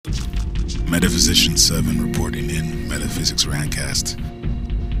Metaphysician 7 reporting in Metaphysics Rantcast.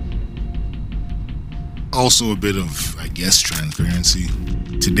 Also a bit of, I guess, transparency.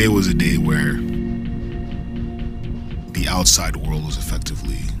 Today was a day where the outside world was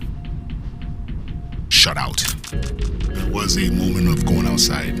effectively shut out. There was a moment of going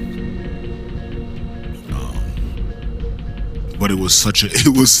outside, but it was like,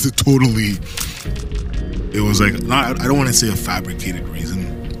 I don't want to say a fabricated reason,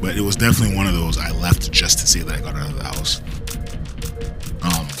 but it was definitely one of those I left just to say that I got out of the house.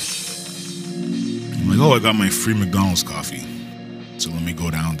 I'm like, oh, I got my free McDonald's coffee, so let me go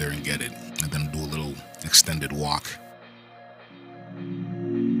down there and get it, and then do a little extended walk.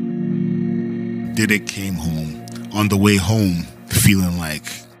 Came home. On the way home, feeling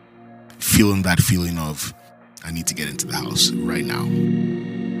that feeling of I need to get into the house right now,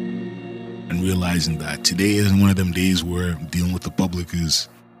 and realizing that today isn't one of them days where dealing with the public is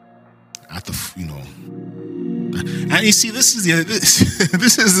at the, and you see, this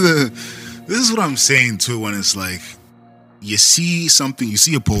is what I'm saying too, when it's like you see something, you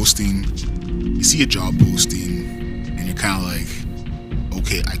see a posting, you see a job posting, and you're kind of like,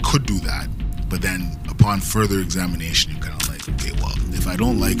 okay, I could do that. But then upon further examination, you're kind of like, okay, well, if I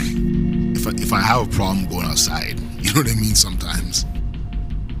don't like, if I have a problem going outside, you know what I mean, sometimes,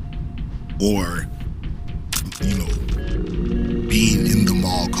 or, being in the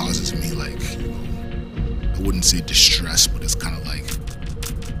mall causes me, like, I wouldn't say distress, but it's kind of like,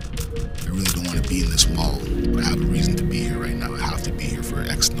 I really don't want to be in this mall, but I have a reason to be here right now. I have to be here for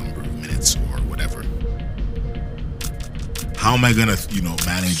X number of minutes or whatever. How am I gonna,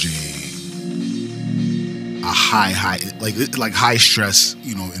 manage a high high stress,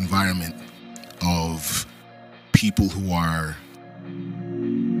 environment of people who are,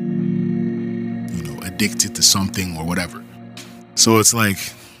 addicted to something or whatever? So it's like,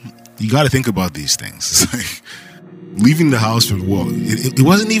 you got to think about these things. It's like leaving the house for, it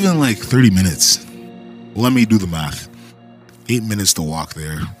wasn't even like 30 minutes. Let me do the math. 8 minutes to walk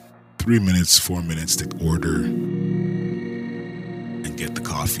there, 3 minutes, 4 minutes to order and get the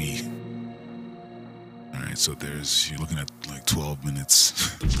coffee. Alright, so you're looking at like 12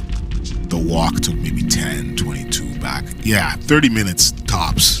 minutes. The walk took maybe 10, 22 back. Yeah, 30 minutes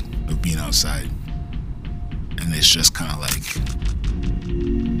tops of being outside. And it's just kind of like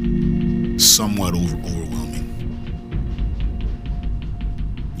somewhat overwhelming.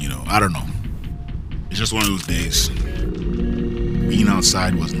 I don't know. It's just one of those days. Being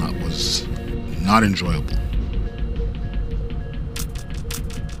outside was not enjoyable.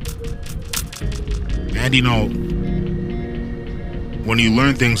 And when you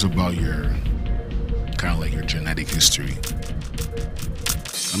learn things about your kind of like your genetic history,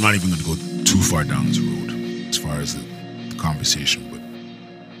 I'm not even going to go too far down this road as far as the conversation, but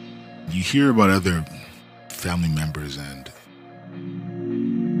you hear about other family members and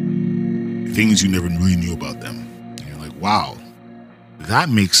things you never really knew about them. And you're like, wow, that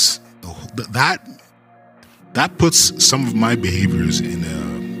puts some of my behaviors in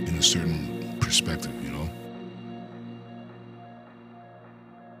a certain perspective.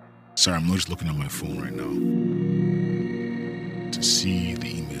 Sorry, I'm just looking at my phone right now to see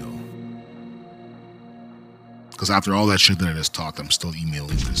the email. Because after all that shit that I just talked, I'm still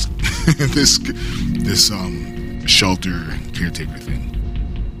emailing this this shelter caretaker thing.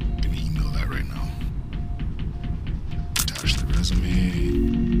 I'm gonna email that right now. Attach the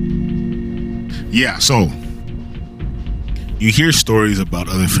resume. Yeah, so you hear stories about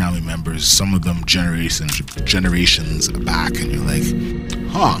other family members, some of them generations back, and you're like,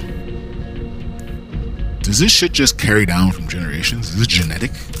 huh, does this shit just carry down from generations? Is this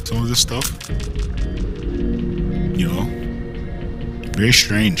genetic, some of this stuff? Very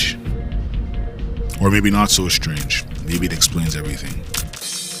strange. Or maybe not so strange. Maybe it explains everything.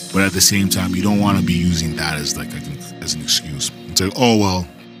 But at the same time, you don't want to be using that as like as an excuse. It's like, oh, well,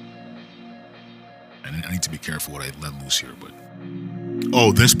 I need to be careful what I let loose here, but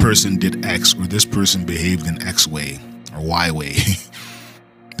oh, this person did X, or this person behaved in X way or Y way.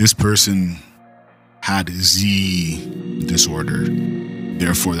 This person had Z disorder,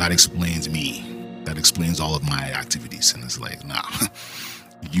 therefore that explains me. That explains all of my activities. And it's like, nah,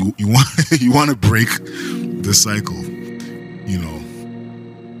 you want to break the cycle.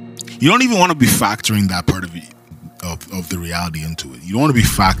 You don't even want to be factoring that part of the reality into it. You don't want to be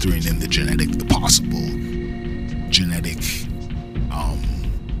factoring in the possible genetic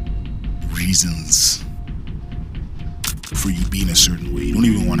reasons for you being a certain way. You don't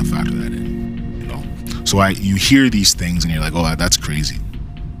even want to factor that in. So you hear these things and you're like, oh, that's crazy.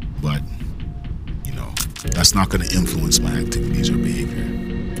 But, that's not going to influence my activities or behavior.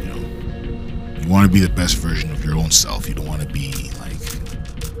 You want to be the best version of your own self. You don't want to be like,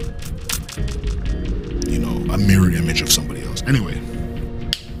 you know, a mirror image of somebody else. Anyway,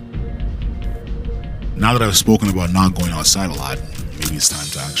 now that I've spoken about not going outside a lot, maybe it's time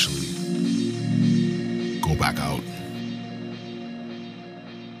to actually go back out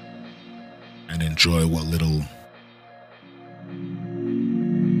and enjoy what little.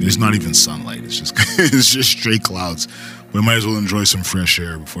 There's not even sunlight. It's just it's just straight clouds. We might as well enjoy some fresh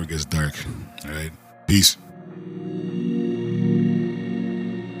air before it gets dark. All right, peace.